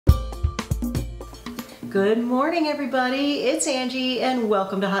Good morning everybody, it's Angie and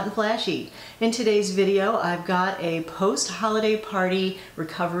welcome to Hot and Flashy. In today's video I've got a post-holiday party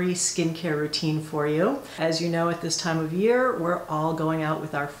recovery skincare routine for you. As you know, at this time of year we're all going out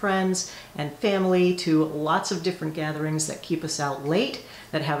with our friends and family to lots of different gatherings that keep us out late,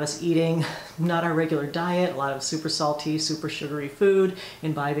 that have us eating not our regular diet, a lot of super salty, super sugary food,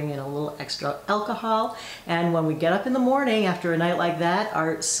 imbibing in a little extra alcohol. And when we get up in the morning after a night like that,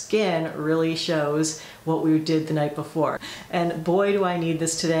 our skin really shows what we did the night before. And boy, do I need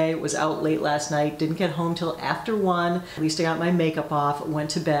this today. Was out late last night, didn't get home till after 1. At least I got my makeup off, went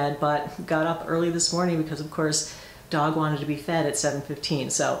to bed, but got up early this morning because of course dog wanted to be fed at 7:15,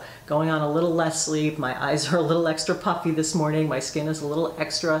 so going on a little less sleep. My eyes are a little extra puffy this morning. My skin is a little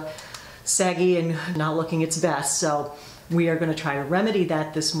extra saggy and not looking its best. So we are going to try to remedy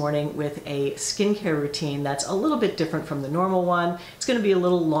that this morning with a skincare routine that's a little bit different from the normal one. It's going to be a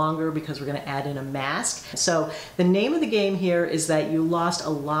little longer because we're going to add in a mask. So the name of the game here is that you lost a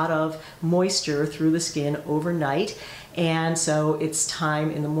lot of moisture through the skin overnight. And so it's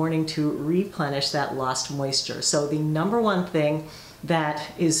time in the morning to replenish that lost moisture. So the number one thing that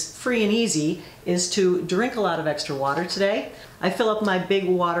is free and easy is to drink a lot of extra water today. I fill up my big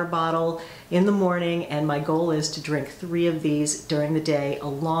water bottle in the morning and my goal is to drink 3 of these during the day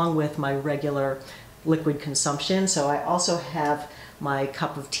along with my regular liquid consumption. So I also have my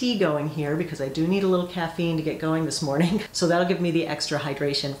cup of tea going here because I do need a little caffeine to get going this morning. So that'll give me the extra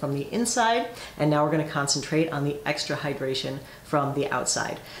hydration from the inside. And now we're going to concentrate on the extra hydration from the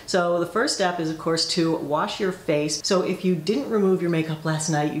outside. So the first step is of course to wash your face. So if you didn't remove your makeup last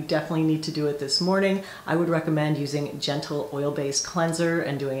night, you definitely need to do it this morning. I would recommend using gentle oil-based cleanser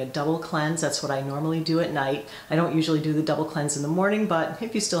and doing a double cleanse. That's what I normally do at night. I don't usually do the double cleanse in the morning, but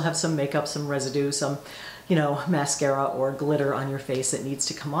if you still have some makeup, some residue, some mascara or glitter on your face that needs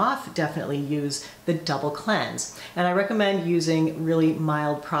to come off, definitely use the double cleanse. And I recommend using really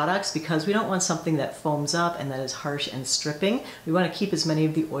mild products because we don't want something that foams up and that is harsh and stripping. We want to keep as many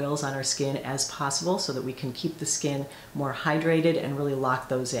of the oils on our skin as possible so that we can keep the skin more hydrated and really lock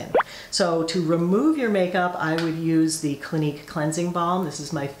those in. So to remove your makeup, I would use the Clinique Cleansing Balm. This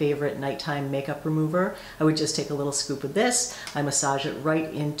is my favorite nighttime makeup remover. I would just take a little scoop of this. I massage it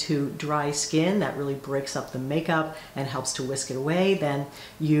right into dry skin. That really breaks up the makeup and helps to whisk it away. Then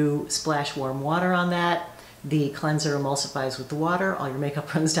you splash warm water on that. The cleanser emulsifies with the water, all your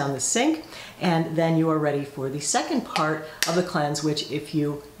makeup runs down the sink, and then you are ready for the second part of the cleanse, which if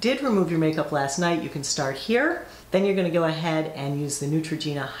you did remove your makeup last night, you can start here. Then you're going to go ahead and use the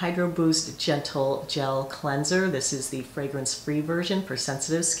Neutrogena Hydro Boost Gentle Gel Cleanser. This is the fragrance-free version for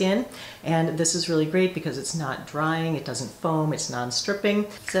sensitive skin, and this is really great because it's not drying, it doesn't foam, it's non-stripping.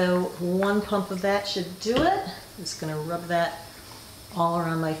 So 1 pump of that should do it. I'm just going to rub that all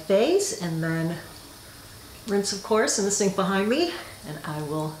around my face and then rinse, of course, in the sink behind me, and I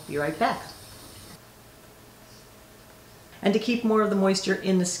will be right back. And to keep more of the moisture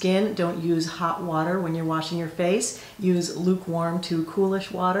in the skin, don't use hot water when you're washing your face. Use lukewarm to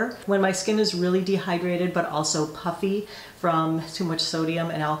coolish water. When my skin is really dehydrated but also puffy from too much sodium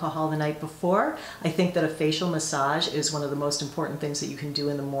and alcohol the night before, I think that a facial massage is one of the most important things that you can do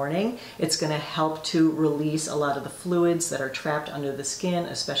in the morning. It's going to help to release a lot of the fluids that are trapped under the skin,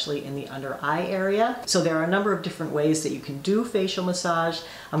 especially in the under eye area. So there are a number of different ways that you can do facial massage.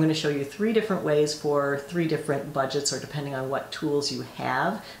 I'm going to show you 3 different ways for 3 different budgets or depending on what tools you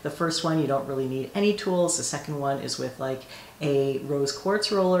have. The first one, you don't really need any tools. The second one is with like a rose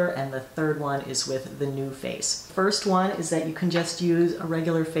quartz roller, and the third one is with the NuFace. First one is that you can just use a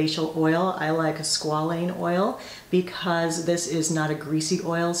regular facial oil. I like a squalane oil because this is not a greasy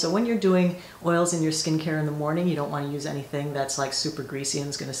oil. So when you're doing oils in your skincare in the morning, you don't want to use anything that's like super greasy and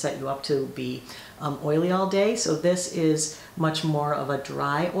is going to set you up to be oily all day. So this is much more of a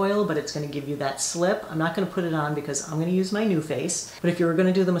dry oil, but it's going to give you that slip. I'm not going to put it on because I'm going to use my NuFace. But if you were going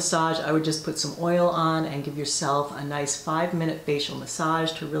to do the massage, I would just put some oil on and give yourself a nice 5-minute facial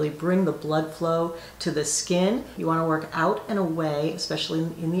massage to really bring the blood flow to the skin. You want to work out and away, especially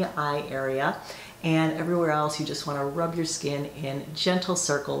in the eye area. And everywhere else you just want to rub your skin in gentle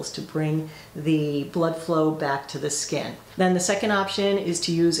circles to bring the blood flow back to the skin. Then the second option is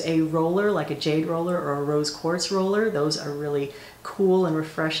to use a roller like a jade roller or a rose quartz roller. Those are really cool and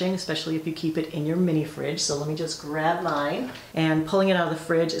refreshing, especially if you keep it in your mini fridge. So let me just grab mine, and pulling it out of the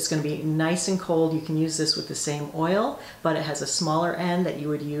fridge, it's going to be nice and cold. You can use this with the same oil, but it has a smaller end that you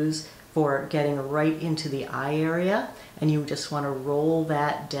would use for getting right into the eye area, and you just want to roll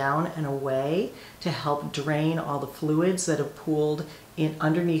that down and away to help drain all the fluids that have pooled in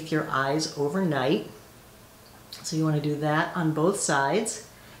underneath your eyes overnight. So you want to do that on both sides.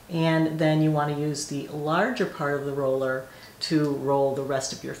 And then you want to use the larger part of the roller to roll the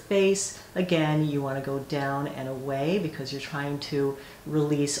rest of your face. Again, you want to go down and away because you're trying to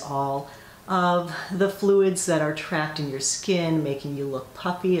release all of the fluids that are trapped in your skin, making you look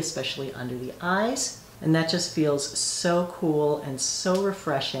puffy, especially under the eyes. And that just feels so cool and so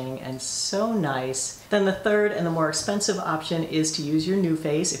refreshing and so nice. Then the third and the more expensive option is to use your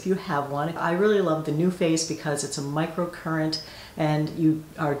NuFace if you have one. I really love the NuFace because it's a microcurrent and you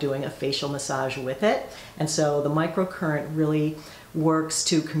are doing a facial massage with it. And so the microcurrent really works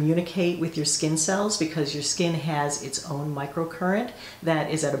to communicate with your skin cells because your skin has its own microcurrent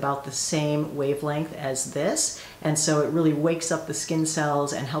that is at about the same wavelength as this. And so it really wakes up the skin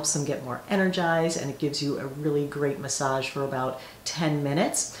cells and helps them get more energized, and it gives you a really great massage for about 10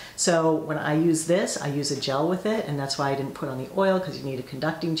 minutes. So when I use this, I use a gel with it, and that's why I didn't put on the oil, because you need a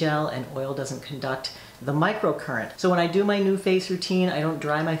conducting gel and oil doesn't conduct the microcurrent. So when I do my NuFace routine, I don't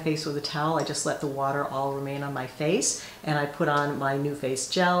dry my face with a towel, I just let the water all remain on my face, and I put on my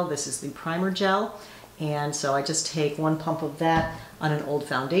NuFace gel. This is the primer gel, and so I just take one pump of that on an old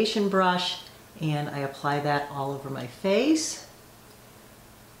foundation brush and I apply that all over my face.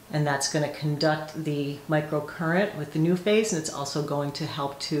 And that's going to conduct the microcurrent with the NuFace, and it's also going to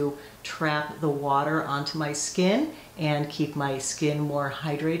help to trap the water onto my skin and keep my skin more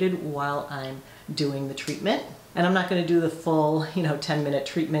hydrated while I'm doing the treatment. And I'm not going to do the full, 10-minute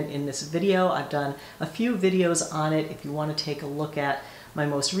treatment in this video. I've done a few videos on it. If you want to take a look at my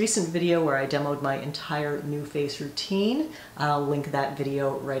most recent video where I demoed my entire NuFace routine, I'll link that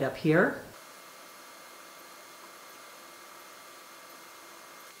video right up here.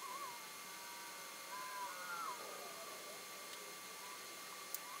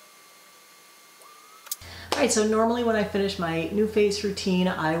 Alright, so normally when I finish my NuFace routine,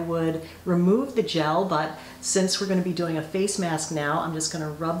 I would remove the gel, but since we're going to be doing a face mask now, I'm just going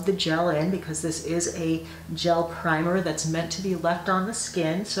to rub the gel in because this is a gel primer that's meant to be left on the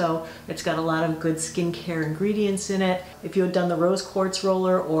skin, so it's got a lot of good skincare ingredients in it. If you had done the rose quartz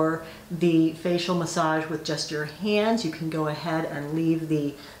roller or the facial massage with just your hands, you can go ahead and leave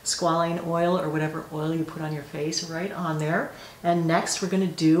the squalane oil or whatever oil you put on your face right on there. And next we're going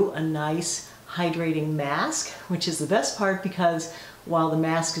to do a nice hydrating mask, which is the best part because while the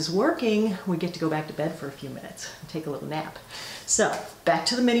mask is working, we get to go back to bed for a few minutes and take a little nap. So back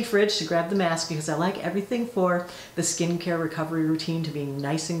to the mini fridge to grab the mask because I like everything for the skincare recovery routine to be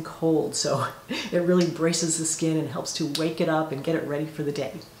nice and cold, so it really braces the skin and helps to wake it up and get it ready for the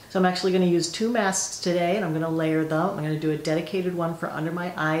day. So I'm actually going to use two masks today, and I'm going to layer them. I'm going to do a dedicated one for under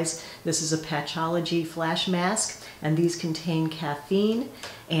my eyes. This is a Patchology Flash Mask, and these contain caffeine,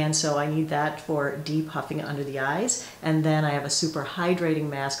 and so I need that for depuffing under the eyes. And then I have a super hydrating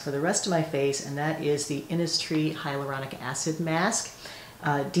mask for the rest of my face, and that is the Innisfree Hyaluronic Acid Mask,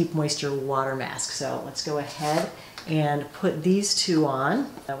 Deep Moisture Water Mask. So let's go ahead and put these two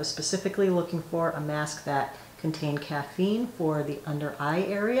on. I was specifically looking for a mask that contained caffeine for the under eye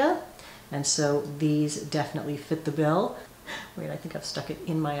area, and so these definitely fit the bill. Wait, I think I've stuck it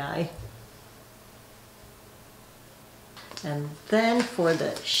in my eye. And then for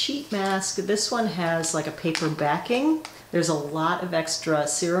the sheet mask, this one has like a paper backing. There's a lot of extra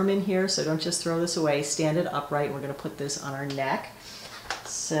serum in here, so don't just throw this away. Stand it upright, and we're going to put this on our neck.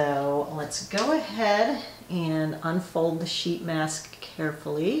 So let's go ahead and unfold the sheet mask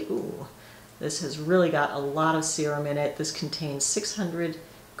carefully. Ooh. This has really got a lot of serum in it. This contains 600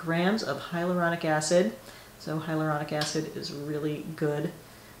 grams of hyaluronic acid. So hyaluronic acid is really good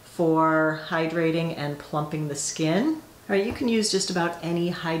for hydrating and plumping the skin. All right, you can use just about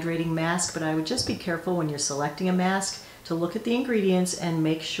any hydrating mask, but I would just be careful when you're selecting a mask to look at the ingredients and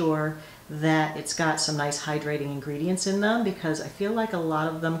make sure that it's got some nice hydrating ingredients in them, because I feel like a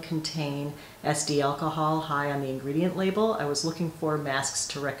lot of them contain SD alcohol high on the ingredient label. I was looking for masks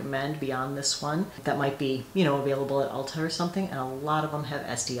to recommend beyond this one that might be, available at Ulta or something, and a lot of them have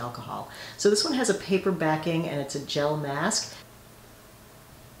SD alcohol. So this one has a paper backing and it's a gel mask.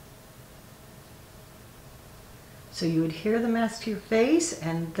 So you adhere the mask to your face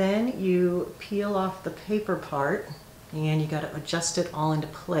and then you peel off the paper part. And you got to adjust it all into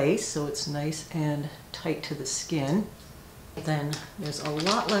place so it's nice and tight to the skin. Then there's a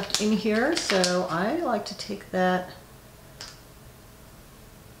lot left in here, so I like to take that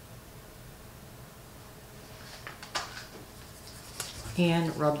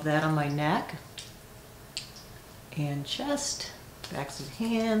and rub that on my neck and chest, backs of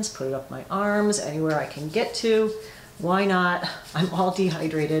hands, put it up my arms, anywhere I can get to. Why not? I'm all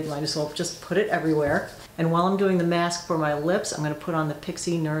dehydrated, might as well just put it everywhere. And while I'm doing the mask for my lips, I'm going to put on the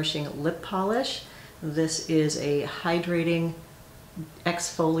Pixi Nourishing Lip Polish. This is a hydrating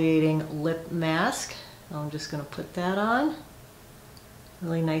exfoliating lip mask. I'm just going to put that on.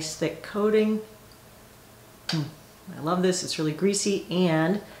 Really nice thick coating. I love this. It's really greasy,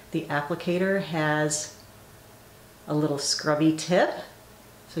 and the applicator has a little scrubby tip.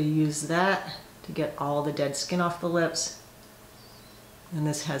 So you use that to get all the dead skin off the lips. And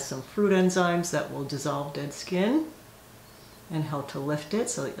this has some fruit enzymes that will dissolve dead skin and help to lift it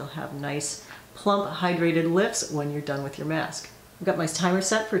so that you'll have nice, plump, hydrated lips when you're done with your mask. I've got my timer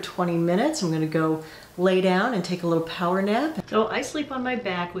set for 20 minutes. I'm going to go lay down and take a little power nap. So I sleep on my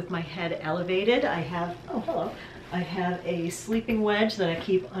back with my head elevated. I have, oh hello, I have a sleeping wedge that I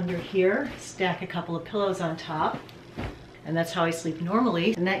keep under here, stack a couple of pillows on top, and that's how I sleep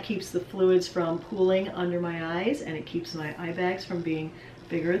normally. And that keeps the fluids from pooling under my eyes, and it keeps my eye bags from being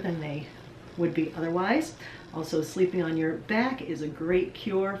bigger than they would be otherwise. Also, sleeping on your back is a great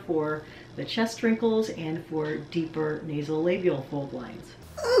cure for the chest wrinkles and for deeper nasolabial fold lines.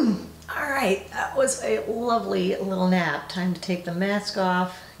 All right, that was a lovely little nap. Time to take the mask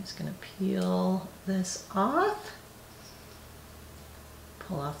off. I'm just gonna peel this off.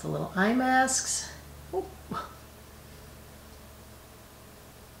 Pull off the little eye masks. Ooh.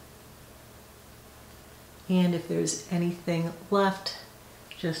 And if there's anything left,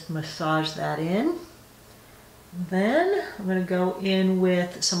 just massage that in. Then I'm going to go in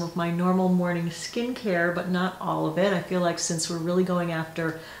with some of my normal morning skincare, but not all of it. I feel like since we're really going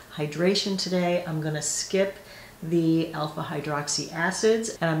after hydration today, I'm going to skip the alpha hydroxy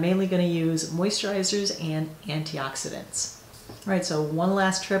acids, and I'm mainly going to use moisturizers and antioxidants. All right, so one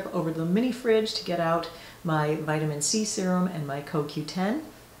last trip over to the mini fridge to get out my vitamin C serum and my CoQ10.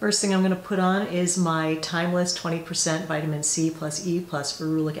 First thing I'm going to put on is my timeless 20% vitamin C plus E plus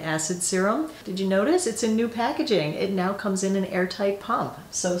ferulic acid serum. Did you notice? It's in new packaging. It now comes in an airtight pump.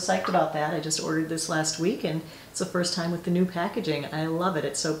 So psyched about that. I just ordered this last week, and it's the first time with the new packaging. I love it.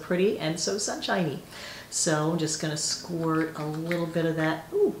 It's so pretty and so sunshiny. So I'm just going to squirt a little bit of that,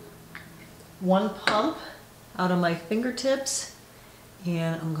 one pump out on my fingertips,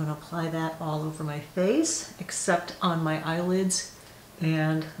 and I'm going to apply that all over my face except on my eyelids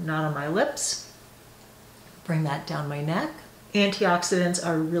and not on my lips. Bring that down my neck. Antioxidants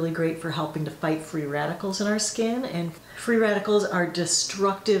are really great for helping to fight free radicals in our skin, and free radicals are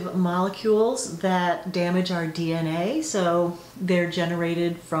destructive molecules that damage our DNA. So they're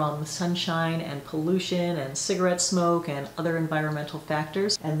generated from sunshine and pollution and cigarette smoke and other environmental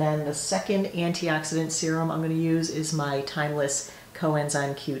factors. And then the second antioxidant serum I'm going to use is my timeless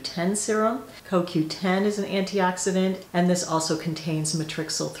coenzyme Q10 serum. CoQ10 is an antioxidant, and this also contains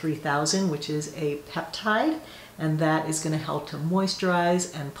matrixyl 3000, which is a peptide, and that is going to help to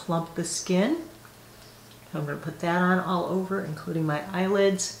moisturize and plump the skin. So I'm going to put that on all over, including my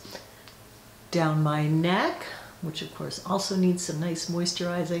eyelids, down my neck, which of course also needs some nice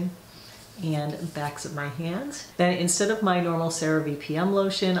moisturizing, and backs of my hands. Then instead of my normal CeraVe PM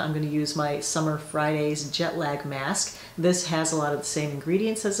lotion, I'm going to use my Summer Fridays Jet Lag Mask. This has a lot of the same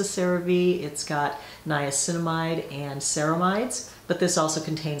ingredients as a CeraVe. It's got niacinamide and ceramides, but this also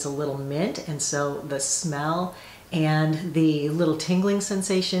contains a little mint, and so the smell and the little tingling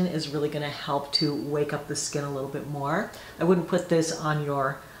sensation is really going to help to wake up the skin a little bit more. I wouldn't put this on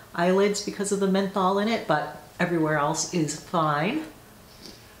your eyelids because of the menthol in it, but everywhere else is fine.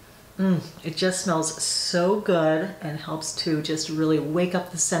 It just smells so good and helps to just really wake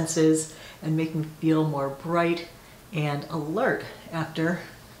up the senses and make me feel more bright and alert after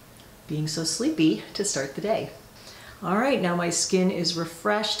being so sleepy to start the day. All right, now my skin is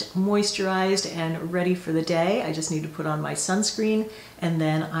refreshed, moisturized, and ready for the day. I just need to put on my sunscreen and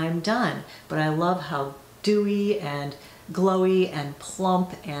then I'm done. But I love how dewy and glowy and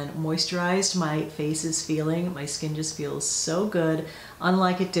plump and moisturized my face is feeling. My skin just feels so good,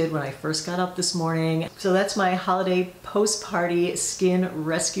 unlike it did when I first got up this morning. So that's my holiday post-party skin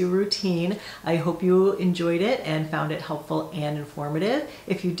rescue routine. I hope you enjoyed it and found it helpful and informative.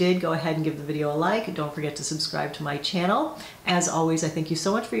 If you did, go ahead and give the video a like. Don't forget to subscribe to my channel. As always, I thank you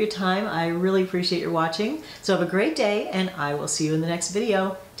so much for your time. I really appreciate your watching. So have a great day, and I will see you in the next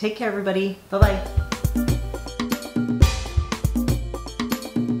video. Take care, everybody. Bye-bye.